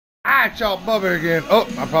Alright, y'all, Bubba again. Oh,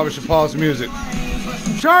 I probably should pause the music.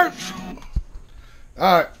 Church!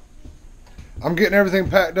 Alright. I'm getting everything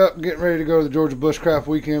packed up, getting ready to go to the Georgia Bushcraft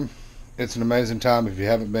weekend. It's an amazing time. If you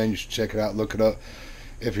haven't been, you should check it out, look it up.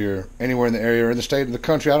 If you're anywhere in the area or in the state of the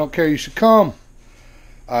country, I don't care, you should come.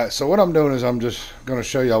 Alright, so what I'm doing is I'm just going to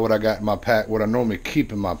show y'all what I got in my pack, what I normally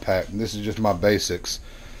keep in my pack. And this is just my basics.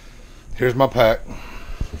 Here's my pack.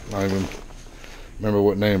 I don't even remember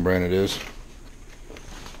what name brand it is.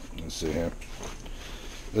 Let's see here.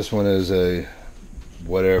 This one is a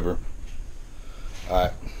whatever.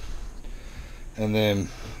 Alright. And then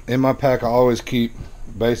in my pack I always keep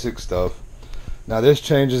basic stuff. Now this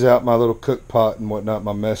changes out my little cook pot and whatnot,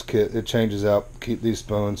 my mess kit. It changes out. Keep these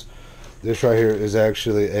spoons. This right here is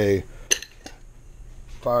actually a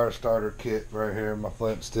fire starter kit right here. My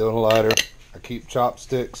flint, steel, and lighter. I keep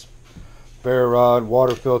chopsticks, ferro rod,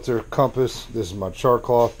 water filter, compass. This is my char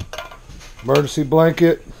cloth, emergency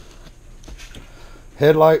blanket,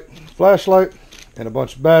 headlight, flashlight, and a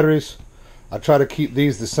bunch of batteries. I try to keep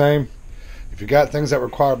these the same. If you got things that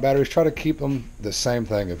require batteries, try to keep them the same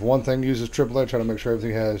thing. If one thing uses AAA, try to make sure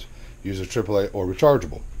everything uses AAA or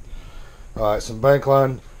rechargeable. Alright, some bank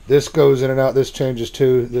line. This goes in and out. This changes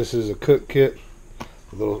too. This is a cook kit,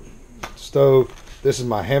 a little stove. This is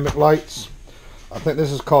my hammock lights. I think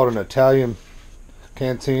this is called an Italian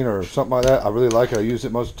canteen or something like that. I really like it. I use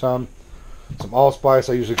it most of the time. Some allspice.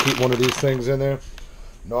 I usually keep one of these things in there.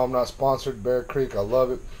 No, I'm not sponsored. Bear Creek. I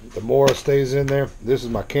love it. The Mora stays in there. This is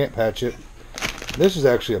my camp hatchet. This is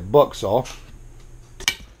actually a buck saw.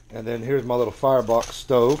 And then here's my little firebox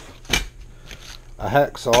stove. A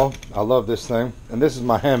hacksaw. I love this thing. And this is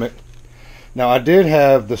my hammock. Now I did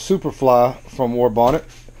have the Superfly from War Bonnet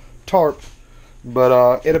tarp,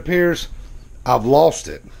 but it appears I've lost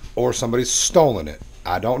it or somebody's stolen it.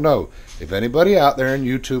 I don't know. If anybody out there in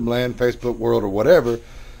YouTube land, Facebook world, or whatever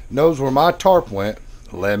knows where my tarp went,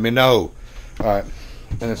 let me know. Alright.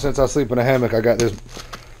 And since I sleep in a hammock, I got this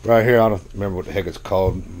right here. I don't remember what the heck it's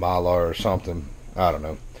called. Mylar or something. I don't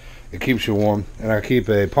know. It keeps you warm. And I keep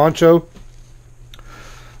a poncho.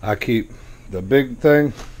 I keep the big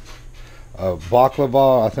thing, a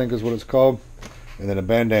baklava, I think is what it's called, and then a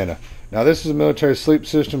bandana. Now this is a military sleep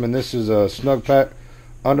system, and this is a snug pack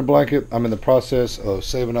under blanket. I'm in the process of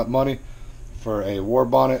saving up money for a War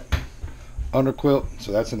Bonnet underquilt,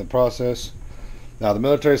 so that's in the process. Now the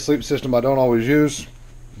military sleep system I don't always use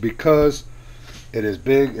because it is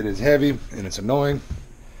big, it is heavy, and it's annoying.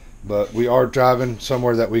 But we are driving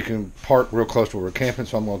somewhere that we can park real close to where we're camping,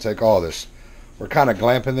 so I'm going to take all this. We're kind of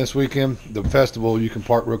glamping this weekend. The festival, you can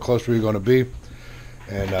park real close to where you're going to be.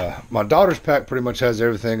 And my daughter's pack pretty much has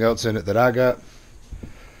everything else in it that I got.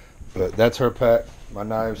 But that's her pack, my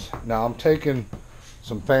knives. Now I'm taking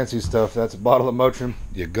some fancy stuff. That's a bottle of Motrin.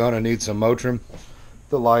 You're going to need some Motrin.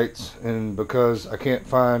 The lights. And because I can't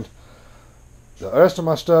find the rest of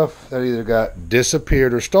my stuff that either got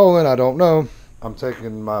disappeared or stolen, I don't know. I'm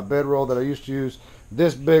taking my bedroll that I used to use.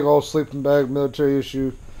 This big old sleeping bag, military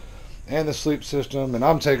issue. And the sleep system, and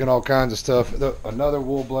I'm taking all kinds of stuff. Another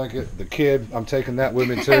wool blanket. The kid, I'm taking that with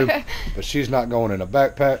me too, but she's not going in a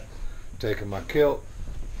backpack. Taking my kilt.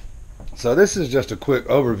 So this is just a quick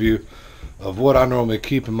overview of what I normally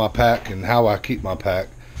keep in my pack and how I keep my pack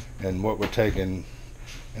and what we're taking.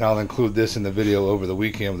 And I'll include this in the video over the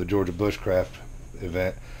weekend with the Georgia Bushcraft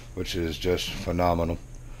event, which is just phenomenal.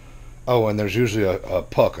 Oh, and there's usually a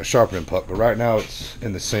puck, a sharpening puck, but right now it's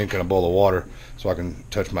in the sink in a bowl of water so I can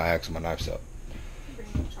touch my axe and my knives up. You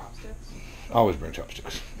bring chopsticks? I always bring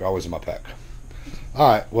chopsticks. They're always in my pack.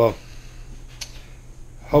 Alright, well,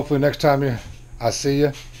 hopefully next time I see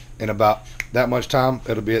you, in about that much time,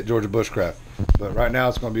 it'll be at Georgia Bushcraft. But right now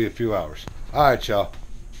it's going to be a few hours. Alright, y'all.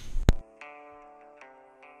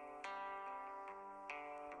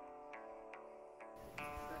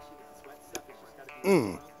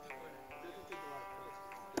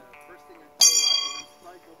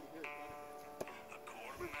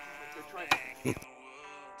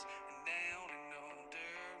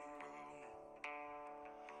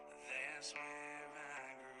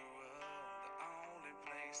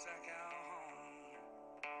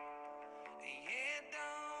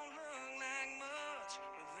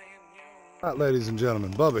 Alright, ladies and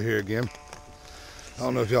gentlemen, Bubba here again. I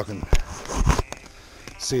don't know if y'all can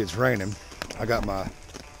see it's raining. I got my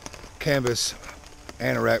canvas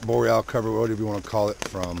anorak boreal cover, whatever you want to call it,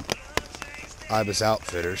 from Ibis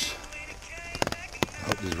Outfitters. I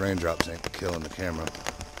hope these raindrops ain't killing the camera.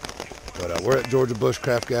 But we're at Georgia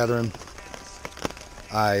Bushcraft Gathering.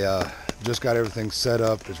 I just got everything set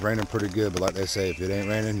up. It's raining pretty good, but like they say, if it ain't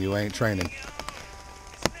raining, you ain't training.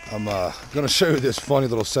 I'm gonna show you this funny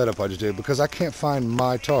little setup I just did because I can't find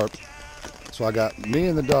my tarp. So I got me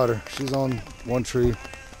and the daughter. She's on one tree,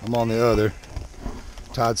 I'm on the other.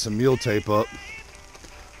 Tied some mule tape up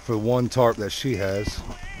for one tarp that she has.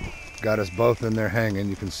 Got us both in there hanging.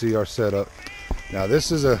 You can see our setup. Now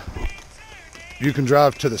this is you can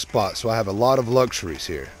drive to the spot, so I have a lot of luxuries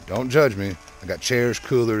here. Don't judge me. I got chairs,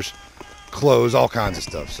 coolers, clothes, all kinds of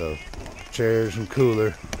stuff. So chairs and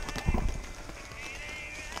cooler.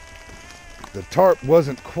 The tarp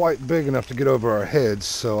wasn't quite big enough to get over our heads,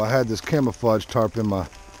 so I had this camouflage tarp in my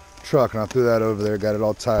truck, and I threw that over there, got it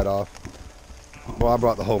all tied off. Well, I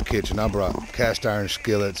brought the whole kitchen. I brought cast iron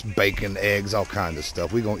skillets, bacon, eggs, all kinds of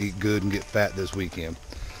stuff. We're gonna eat good and get fat this weekend.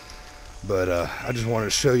 But I just wanted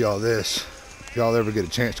to show y'all this. If y'all ever get a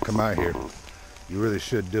chance to come out here, you really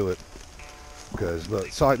should do it. Because look,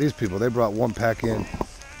 it's like these people, they brought one pack in,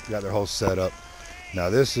 got their whole setup. Now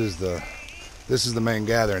this is the main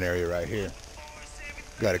gathering area right here.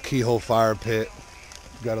 Got a keyhole fire pit,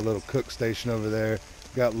 got a little cook station over there,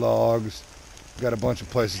 got logs, got a bunch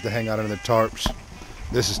of places to hang out under the tarps.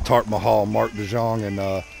 This is Tarp Mahal. Mark DeJong and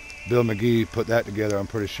Bill McGee put that together. I'm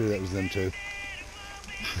pretty sure that was them too.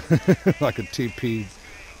 Like a TP,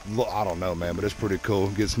 I don't know, man, but it's pretty cool.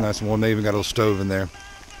 Gets nice and warm. They even got a little stove in there.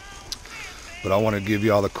 But I want to give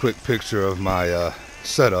y'all a quick picture of my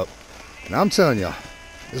setup. And I'm telling y'all,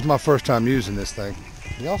 this is my first time using this thing.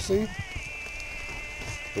 Y'all see?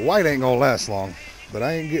 The white ain't gonna last long, but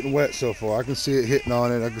I ain't getting wet so far. I can see it hitting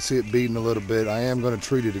on it. I can see it beading a little bit. I am gonna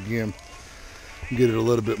treat it again, get it a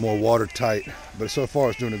little bit more watertight. But so far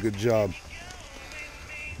it's doing a good job.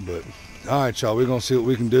 But all right, y'all, we're gonna see what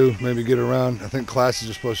we can do. Maybe get around. I think classes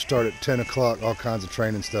are supposed to start at 10 o'clock. All kinds of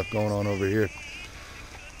training stuff going on over here.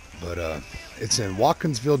 But it's in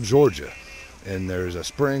Watkinsville, Georgia. And there's a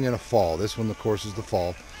spring and a fall. This one, of course, is the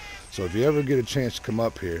fall. So if you ever get a chance to come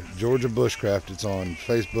up here, Georgia Bushcraft, it's on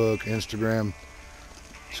Facebook, Instagram,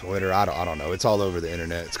 Twitter, I don't know. It's all over the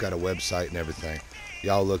internet. It's got a website and everything.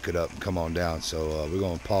 Y'all look it up and come on down. So we're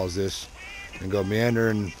going to pause this and go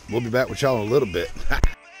meander, and we'll be back with y'all in a little bit.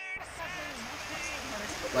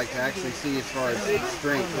 Like to actually see as far as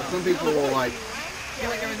strength. But some people will like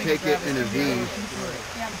take it in a V,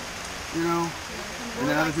 you know, and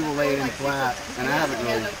then other people lay it in flat, and I haven't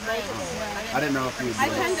really, I didn't know if you would do I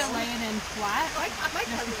tend to lay it in flat,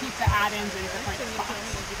 just to keep the add-ins in different spots.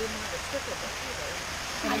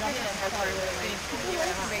 Yeah.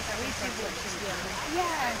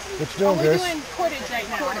 What you doing, We're Grace? doing cordage right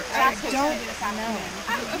now. I don't know.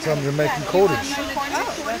 Tell them you're making cordage.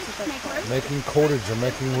 Making cordage or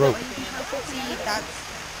making rope.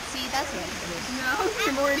 See, that's it. No,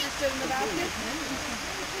 you're more interested in the basket?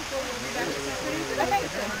 Okay.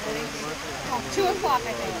 2 o'clock,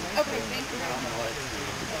 I think. Okay, thank you.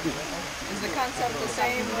 Is the concept the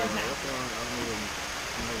same?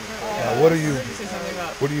 Now, what are you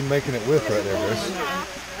making it with right there, Grace?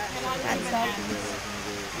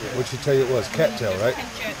 What'd she tell you it was? Cattail, right?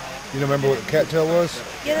 You remember what cattail was?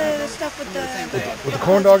 Yeah, the stuff with the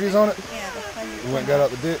corn doggies on it? Yeah, the funny. You went and got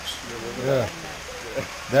out the ditch? Yeah.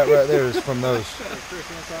 That right there is from those.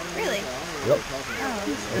 Really? Yep.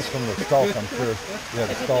 It's from the stalk, I'm sure. Yeah,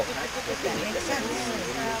 the stalk. That makes sense.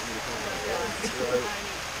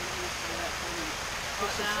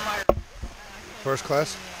 First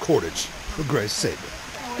class, cordage with Grace Saber.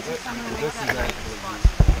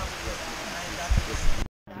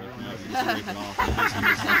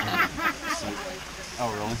 Oh,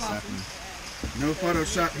 really? No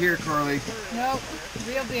Photoshop here, Carly. Nope,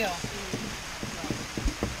 real deal.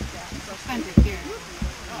 Here.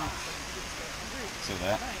 So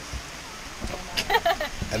that?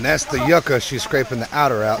 And that's the yucca. She's scraping the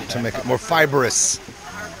outer out to make it more fibrous.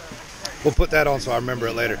 We'll put that on so I remember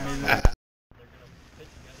it later.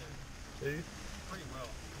 You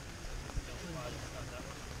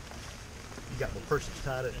got my purses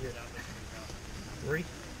tied up here. 3.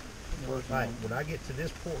 All right, when I get to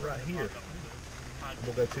this point right here,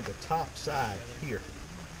 we'll go to the top side here.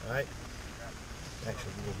 All right.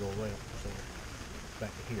 Actually, we'll go around. So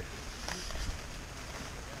back to here.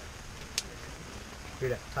 Hear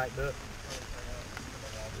that tighten up?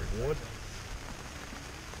 There's 1.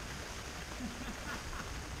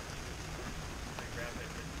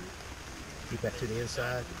 Keep that to the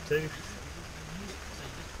inside. 2.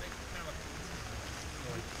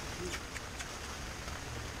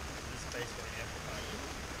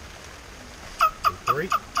 3. You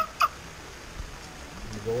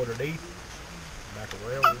go underneath. Back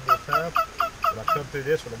around one more time. When I come through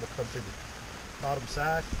this one, I'm going to come through the bottom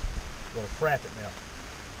side. I'm going to frap it now.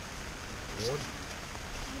 1.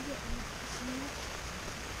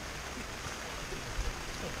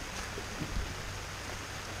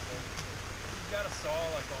 got a saw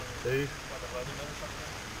like on Dude. like a leather mill or something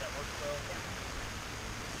that works well.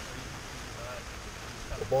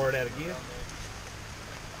 We'll bar that again.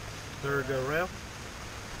 Third go around.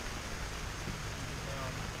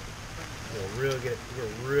 You'll really get it.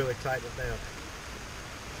 You'll really tighten it down.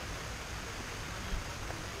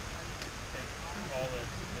 All in.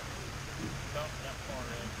 Not that far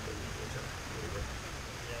in.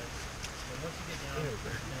 Yes. And once you get down,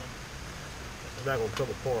 It's not gonna come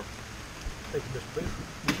apart. Thank you, Mr. Booth.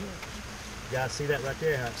 You guys see that right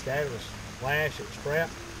there? How it's stabbed, it was flash, it was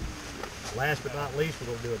strapped. Last but not least, we're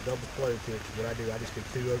gonna do a double flow pitch. What I do, I just do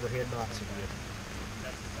 2 overhead knots again.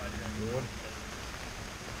 One.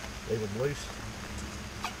 Leave them loose.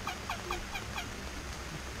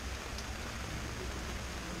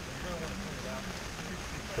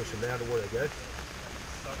 Push them down to where they go.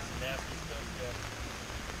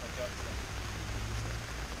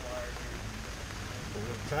 Pull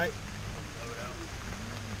them tight.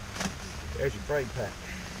 There's your frame pack.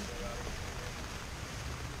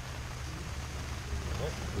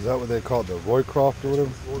 Is that what they call it, the Bushcraft or whatever?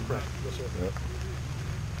 Bushcraft, yes sir. Yep.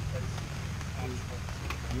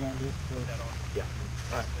 Yeah.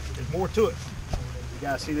 All right. There's more to it. You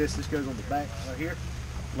guys see this? This goes on the back right here.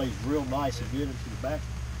 Lays real nice and good into the back.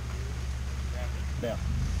 Now,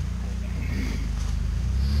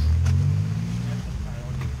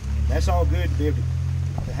 that's all good to be able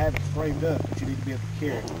to have it framed up, but you need to be able to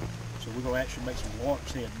carry it. So we're going to actually make some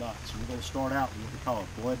lark's head knots. So we're going to start out with what we call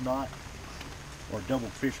a blood knot or a double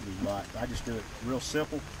fisherman's knot. I just do it real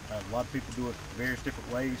simple. A lot of people do it various different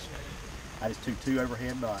ways. I just do 2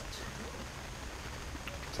 overhand knots.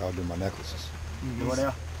 That's how I do my necklaces. Do what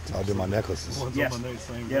now? That's how I do my necklaces. Yes.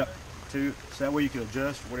 Yep. 2. So that way you can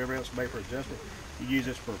adjust whatever else made for adjustment. You use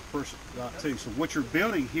this for a person knot too. So what you're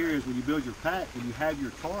building here is when you build your pack, when you have your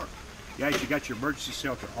tarp, you actually got your emergency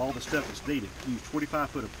shelter, all the stuff that's needed. You use 25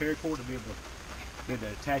 foot of paracord to be able to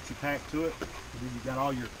attach your pack to it. And then you've got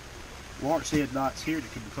all your lark's head knots here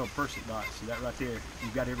that can become person knots. So that right there,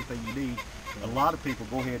 you've got everything you need. A lot of people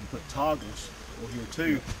go ahead and put toggles on here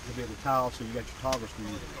too to be able to tie off, so you got your toggles for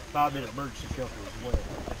your 5-minute emergency shelter as well.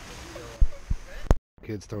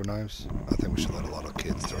 Kids throw knives? I think we should let a lot of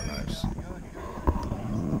kids throw knives.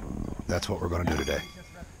 That's what we're going to do today.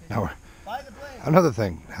 Now another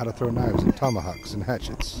thing, how to throw knives and tomahawks and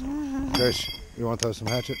hatchets. Trish, you want to throw some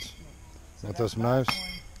hatchets? You want to throw some knives?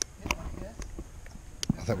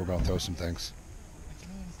 I think we're going to throw some things.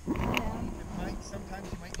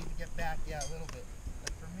 Sometimes you might need to get back, a little bit.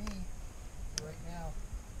 But for me, right now.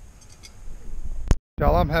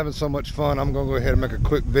 Y'all, I'm having so much fun. I'm going to go ahead and make a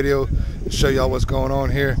quick video to show y'all what's going on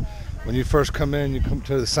here. When you first come in, you come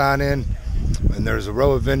to the sign-in, and there's a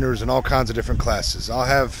row of vendors and all kinds of different classes. I'll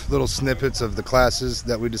have little snippets of the classes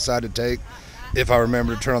that we decide to take if I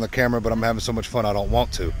remember to turn on the camera, but I'm having so much fun I don't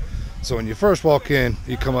want to. So when you first walk in,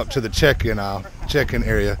 you come up to the check-in aisle, check-in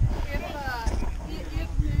area.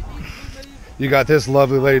 You got this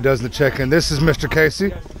lovely lady does the check-in. This is Mr.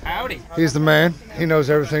 Casey. Howdy. He's the man. He knows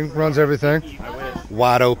everything, runs everything.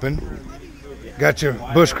 Wide open. Got your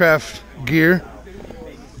Bushcraft gear.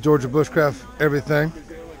 Georgia Bushcraft everything.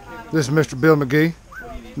 This is Mr. Bill McGee,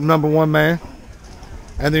 #1 man.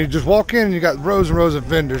 And then you just walk in and you got rows and rows of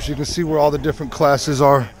vendors. You can see where all the different classes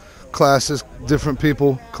are. Classes, different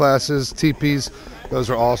people, classes, teepees. Those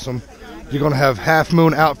are awesome. You're going to have Half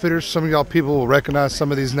Moon Outfitters. Some of y'all people will recognize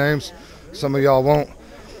some of these names. Some of y'all won't.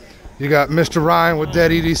 You got Mr. Ryan with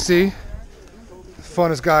Dead EDC.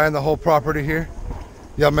 Funnest guy in the whole property here.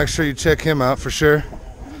 Y'all make sure you check him out for sure.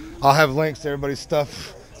 I'll have links to everybody's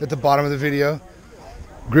stuff at the bottom of the video.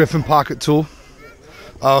 Griffin Pocket Tool.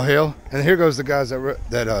 Oh hell. And here goes the guys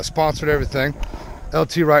that sponsored everything.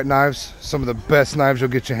 LT Wright Knives. Some of the best knives you'll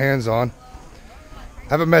get your hands on. I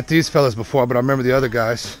haven't met these fellas before, but I remember the other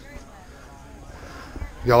guys.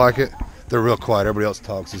 Y'all like it? They're real quiet. Everybody else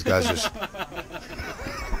talks. These guys just...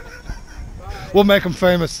 We'll make them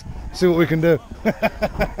famous. See what we can do.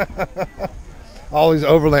 All these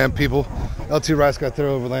overland people. LT Wright's got their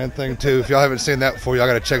overland thing too. If y'all haven't seen that before, y'all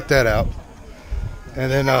got to check that out. And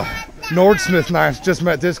then Nordsmith Knives. Just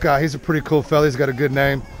met this guy. He's a pretty cool fella. He's got a good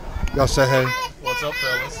name. Y'all say hey. What's up,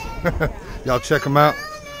 fellas? Y'all check him out.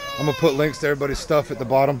 I'm going to put links to everybody's stuff at the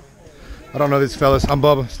bottom. I don't know these fellas. I'm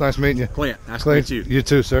Bubba. It's nice meeting you. Clint, nice Clint, to meet you. You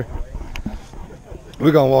too, sir.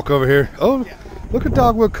 We're going to walk over here. Oh, look at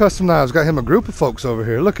Dogwood Custom Knives. Got him a group of folks over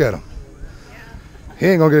here. Look at him. He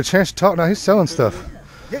ain't going to get a chance to talk now. He's selling stuff.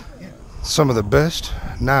 Some of the best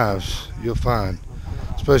knives you'll find,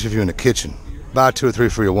 especially if you're in the kitchen. Buy 2 or 3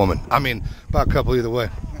 for your woman. I mean, buy a couple either way.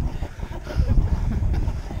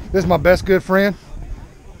 This is my best good friend.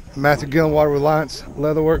 Matthew Gillenwater Reliance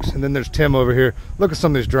Leatherworks, and then there's Tim over here. Look at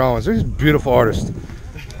some of these drawings. They're just beautiful artists.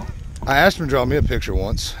 I asked him to draw me a picture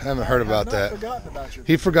once. I haven't heard about that.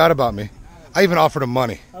 He forgot about me. I even offered him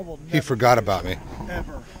money. He forgot about me.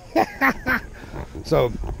 Ever.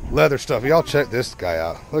 So, leather stuff. Y'all check this guy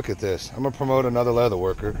out. Look at this. I'm going to promote another leather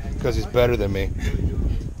worker because he's better than me.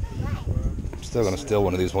 I'm still going to steal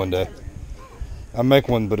one of these one day. I make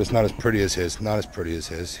one, but it's not as pretty as his. Not as pretty as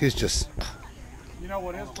his. He's just... You know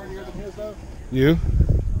what is prettier than his though? You?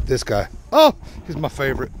 This guy. Oh, he's my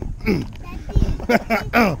favorite.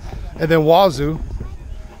 And then Wazoo.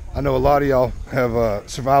 I know a lot of y'all have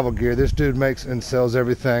survival gear. This dude makes and sells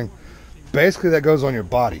everything. Basically, that goes on your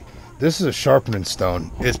body. This is a sharpening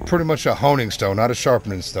stone. It's pretty much a honing stone, not a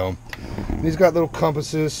sharpening stone. And he's got little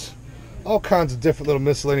compasses, all kinds of different little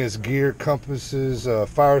miscellaneous gear, compasses,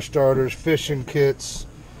 fire starters, fishing kits,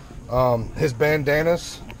 his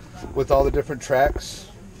bandanas with all the different tracks.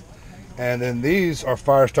 And then these are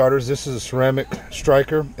fire starters. This is a ceramic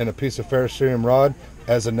striker and a piece of ferrocerium rod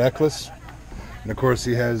as a necklace. And of course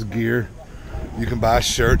he has gear. You can buy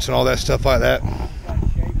shirts and all that stuff like that.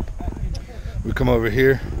 We come over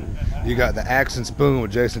here. You got the axe and spoon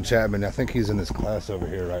with Jason Chapman. I think he's in this class over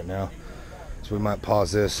here right now. So we might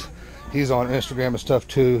pause this. He's on Instagram and stuff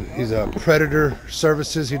too. He's a Predator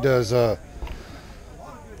Services. He does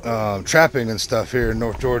trapping and stuff here in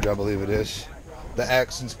North Georgia, I believe it is. The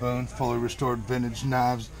axe and spoon, fully restored vintage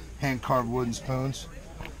knives, hand carved wooden spoons.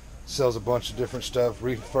 Sells a bunch of different stuff,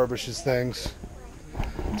 refurbishes things.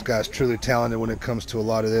 This guy's truly talented when it comes to a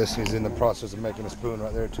lot of this. He's in the process of making a spoon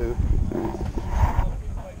right there too.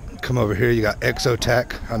 Come over here, you got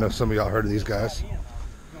Exotac. I know some of y'all heard of these guys.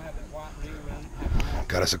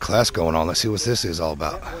 Got us a class going on. Let's see what this is all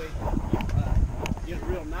about. Get a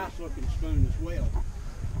real nice looking spoon as well.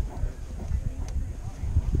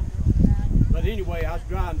 But anyway, I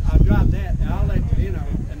dried that and I left it in there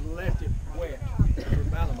and left it wet for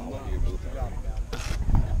about a month.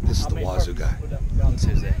 This is the Wazoo guy.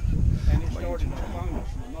 Who's that? And it started to fungus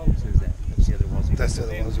and mold. Who's that? That's the other Wazoo. That's the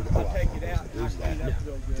other Wazoo guy. I take it out and I Who's clean that? it up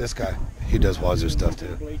real good. This guy. He does Wazoo stuff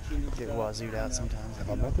too. Get Wazooed out sometimes. Have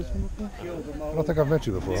I met this one before? I don't think I've met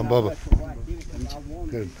you before. I'm Bubba.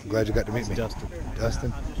 Good. I'm glad you got to meet me. Dustin.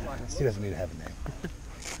 Dustin? He doesn't need to have a name.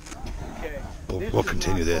 We'll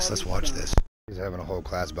continue this. Let's watch this. He's having a whole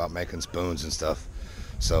class about making spoons and stuff.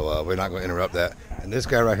 So we're not going to interrupt that. And this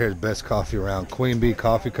guy right here is best coffee around. Queen Bee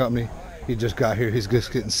Coffee Company. He just got here. He's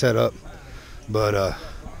just getting set up. But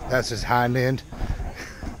that's his hind end.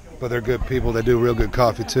 But they're good people. They do real good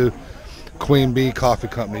coffee too. Queen Bee Coffee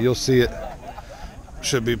Company. You'll see it.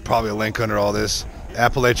 Should be probably a link under all this.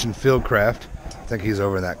 Appalachian Fieldcraft. I think he's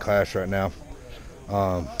over in that class right now.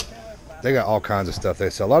 They got all kinds of stuff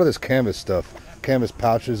they sell. A lot of this canvas stuff. Canvas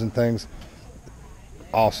pouches and things.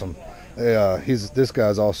 Awesome. This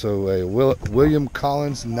guy's also a William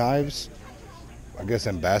Collins Knives, I guess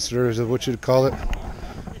ambassador is what you'd call it,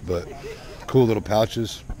 but cool little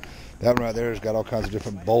pouches. That one right there has got all kinds of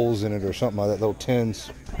different bowls in it or something like that, little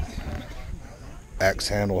tins, axe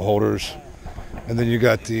handle holders. And then you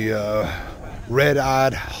got the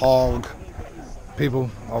red-eyed hog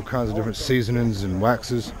people, all kinds of different seasonings and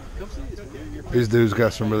waxes. These dudes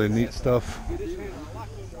got some really neat stuff.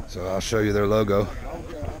 So I'll show you their logo.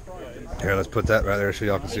 Here, let's put that right there so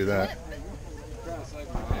y'all can see that.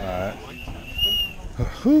 Alright.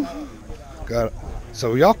 Got it.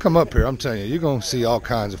 So y'all come up here, I'm telling you, you're going to see all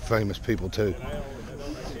kinds of famous people too.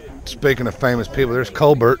 Speaking of famous people, there's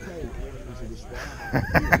Colbert.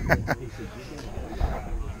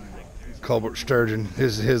 Colbert Sturgeon,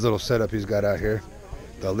 his little setup he's got out here.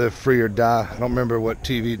 The Live Free or Die. I don't remember what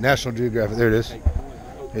TV, National Geographic, there it is.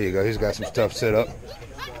 There you go, he's got some stuff set up.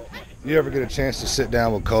 You ever get a chance to sit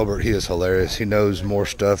down with Colbert, he is hilarious. He knows more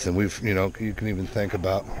stuff than you can even think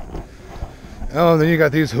about. Oh, and then you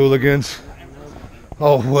got these hooligans.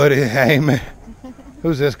 Oh, Woody, hey man.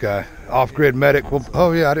 Who's this guy? Off-Grid Medic. Well,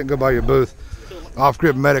 oh yeah, I didn't go by your booth.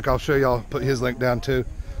 Off-Grid Medic, I'll show y'all, put his link down too.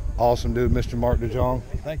 Awesome dude, Mr. Mark DeJong.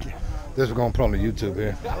 Thank you. This we're going to put on the YouTube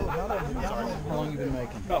here. How long you been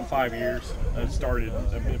making? About 5 years. I started.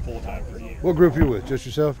 I've been full time for years. What group you with? Just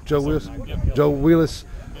yourself? Joe Willis? Joe Willis?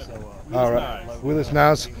 All right. Willis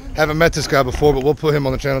Nice. Haven't met this guy before, but we'll put him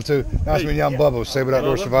on the channel too. Nice meeting you. I'm Bubba with Save It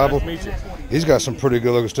Outdoor Survival. Nice to meet you. He's got some pretty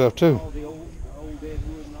good looking stuff too.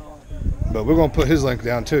 But we're going to put his link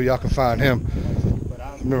down too. Y'all can find him.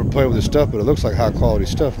 I've never played with his stuff, but it looks like high quality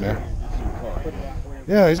stuff now.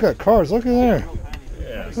 Yeah, he's got cards. Look at there.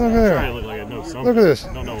 Yeah, Look at there. look like I know something. Look at this.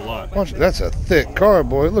 Don't know a lot. That's a thick card,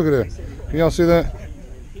 boy. Look at it. Can y'all see that?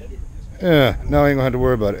 Yeah, no, I ain't gonna have to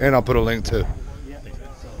worry about it. And I'll put a link too.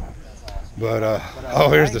 But oh,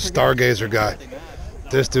 here's the Stargazer guy.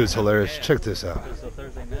 This dude's hilarious. Check this out.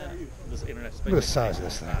 Look at the size of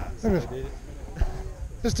this thing. Look at this.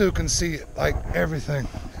 This dude can see like everything.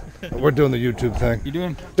 We're doing the YouTube thing. You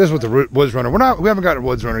doing? This is with the Woods Runner. We haven't got a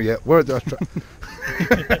Woods Runner yet. We'll get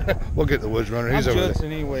the Woods Runner. He's I'm over Judson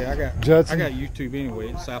there. anyway. I got YouTube anyway.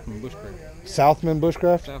 It's Southman Bushcraft. Southman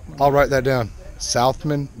Bushcraft? Southman. I'll write that down.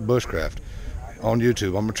 Southman Bushcraft on YouTube.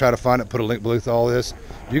 I'm gonna try to find it. Put a link below all this.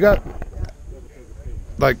 You got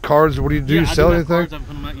like cards? What do you do? Yeah, You sell I do have anything? cards, I'm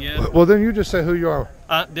putting them out, yeah. Well, then you just say who you are.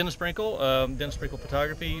 Dennis Sprinkle, Dennis Sprinkle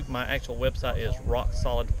Photography. My actual website is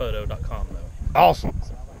rocksolidphoto.com though. Awesome.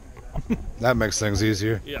 That makes things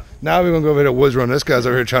easier. Yeah. Now we're gonna go over to Woods Run. This guy's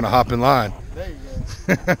over here trying to hop in line. There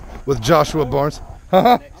you go. With Joshua Barnes.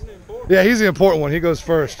 Yeah, he's the important one. He goes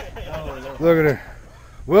first. Look at her.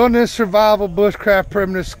 Wilderness, survival, bushcraft,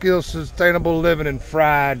 primitive skills, sustainable living, and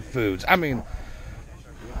fried foods. I mean,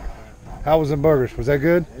 how was the burgers? Was that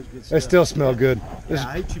good? They still smell good. Yeah,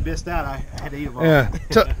 I hate you missed out. I had to eat them all. Yeah.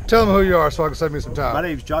 Tell them who you are so I can save me some My time.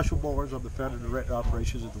 name is Joshua Barnes. I'm the founder and director of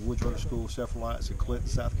operations at the Woods Runner School of Self-Reliance in Clinton,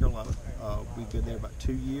 South Carolina. We've been there about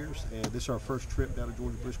 2 years, and this is our first trip down to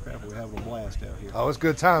Georgia Bushcraft. We're having a blast out here. Oh, it's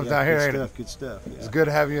good times down here, ain't it? Good stuff. Yeah. It's good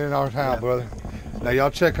to have you in our town, brother. Now,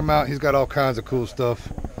 y'all check him out. He's got all kinds of cool stuff,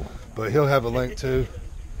 but he'll have a link too.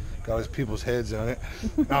 Got his people's heads on it.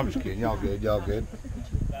 No, I'm just kidding. Y'all good. Y'all good.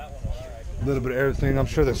 A little bit of everything. I'm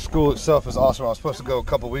sure the school itself is awesome. I was supposed to go a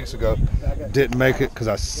couple weeks ago. Didn't make it because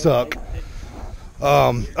I suck.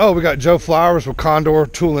 Oh, we got Joe Flowers with Condor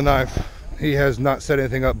Tool and Knife. He has not set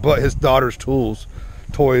anything up but his daughter's toys.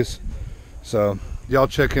 So y'all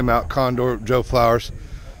check him out, Condor Joe Flowers.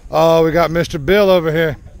 Oh, we got Mr. Bill over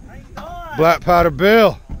here. Black Powder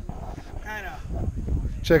Bill.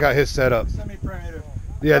 Check out his setup. Semi-primitive.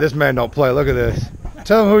 Yeah, this man don't play. Look at this.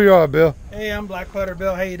 Tell him who you are, Bill. Hey, I'm Black Powder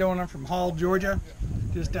Bill. How you doing? I'm from Hall, Georgia,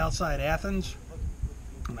 just outside Athens.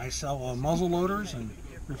 And I sell muzzle loaders and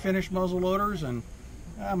refinished muzzle loaders, and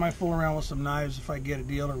I might fool around with some knives if I get a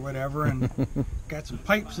deal or whatever. And got some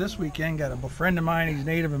pipes this weekend. Got a friend of mine. He's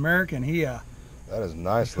Native American. He That is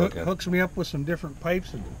nice looking. hooks me up with some different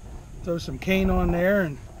pipes and throws some cane on there,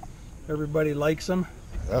 and everybody likes them.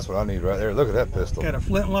 That's what I need right there. Look at that pistol. Got a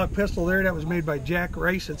flintlock pistol there that was made by Jack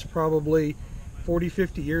Rice. It's probably 40,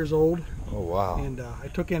 50 years old. Oh, wow. And I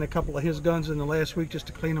took in a couple of his guns in the last week just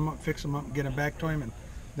to clean them up, fix them up, and get them back to him. And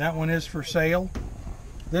that one is for sale.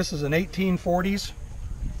 This is an 1840s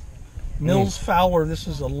Mills Fowler. This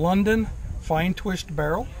is a London fine twist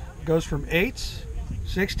barrel. It goes from 8ths,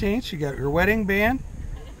 16ths. You got your wedding band.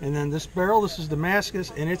 And then this barrel, this is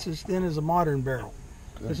Damascus, and it's as thin as a modern barrel.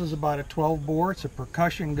 This is about a 12 bore. It's a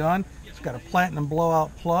percussion gun. It's got a platinum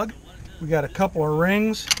blowout plug. We got a couple of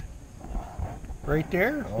rings right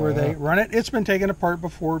there where they run it. It's been taken apart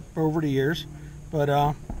before over the years, but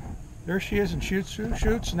there she is, and shoots,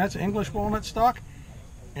 and that's English walnut stock,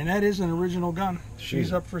 and that is an original gun.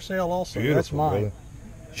 She's up for sale also. Beautiful, that's mine. brother.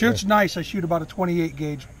 Shoots nice. I shoot about a 28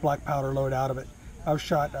 gauge black powder load out of it. I've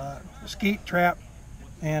shot skeet, trap,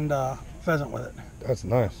 and pheasant with it. That's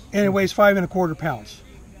nice. And it weighs 5 1/4 pounds.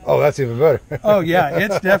 Oh, that's even better. Oh yeah,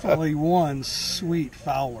 it's definitely one sweet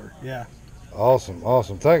Fowler. Yeah. Awesome,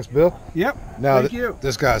 awesome. Thanks, Bill. Yep. Now, Thank you.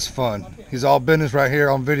 this guy's fun. He's all business right here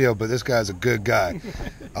on video, but this guy's a good guy.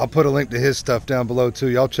 I'll put a link to his stuff down below too.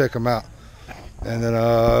 Y'all check him out. And then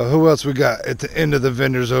who else we got at the end of the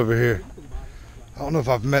vendors over here? I don't know if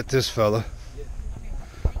I've met this fella.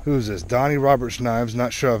 Who's this? Donnie Roberts Knives.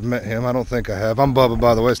 Not sure I've met him. I don't think I have. I'm Bubba,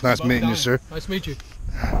 by the way. It's nice meeting you, sir. Nice to meet you.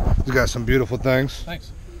 He's got some beautiful things.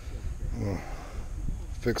 Thanks.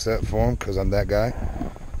 Fix that for him because I'm that guy.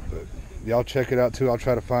 But y'all check it out too. I'll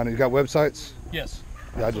try to find it. You got websites? Yes.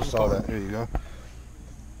 Yeah, I just saw that. Here you go.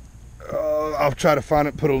 I'll try to find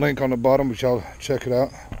it, put a link on the bottom, but y'all check it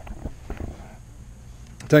out.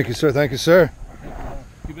 Thank you, sir. Thank you, sir.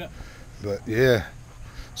 You bet. But yeah,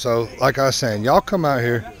 so like I was saying, y'all come out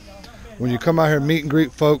here. When you come out here, meet and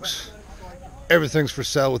greet folks, everything's for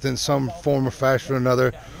sale within some form or fashion or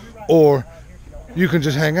another, or you can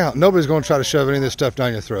just hang out. Nobody's going to try to shove any of this stuff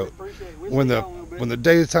down your throat. When the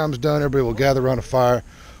daytime's done, everybody will gather around a fire.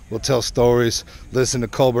 We'll tell stories, listen to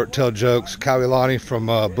Colbert tell jokes, Kawilani from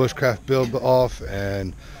Bushcraft Build Off,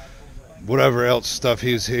 and whatever else stuff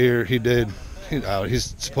he did.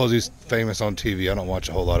 He's suppose he's famous on TV. I don't watch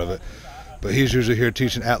a whole lot of it, but he's usually here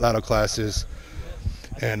teaching Out Loud classes.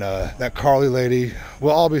 And that Carly lady,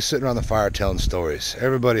 we'll all be sitting around the fire telling stories.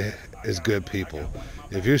 Everybody is good people.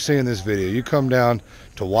 If you're seeing this video, you come down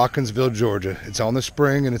to Watkinsville, Georgia. It's on the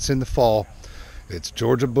spring and it's in the fall. It's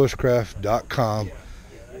georgiabushcraft.com.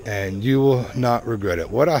 and you will not regret it.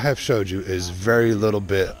 What I have showed you is very little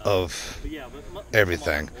bit of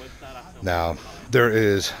everything. Now, there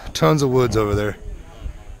is tons of woods over there.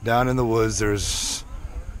 Down in the woods, there's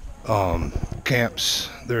camps.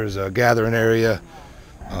 There's a gathering area.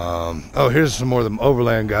 Oh, here's some more of them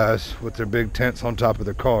overland guys with their big tents on top of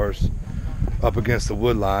their cars up against the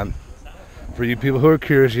wood line. For you people who are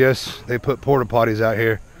curious, yes, they put porta potties out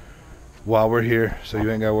here while we're here, so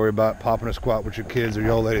you ain't got to worry about popping a squat with your kids or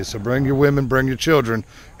your old ladies. So bring your women, bring your children.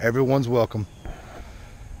 Everyone's welcome.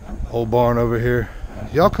 Old barn over here.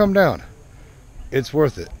 Y'all come down. It's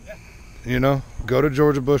worth it. You know, go to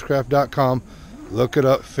GeorgiaBushcraft.com, look it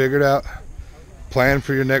up, figure it out, plan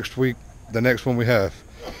for your next week, the next one we have.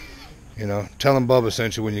 You know, tell them Bubba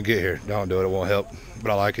sent you when you get here. Don't do it, it won't help,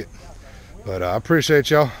 but I like it. But I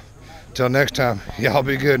appreciate y'all. Till next time, y'all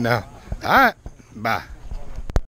be good now. All right, bye.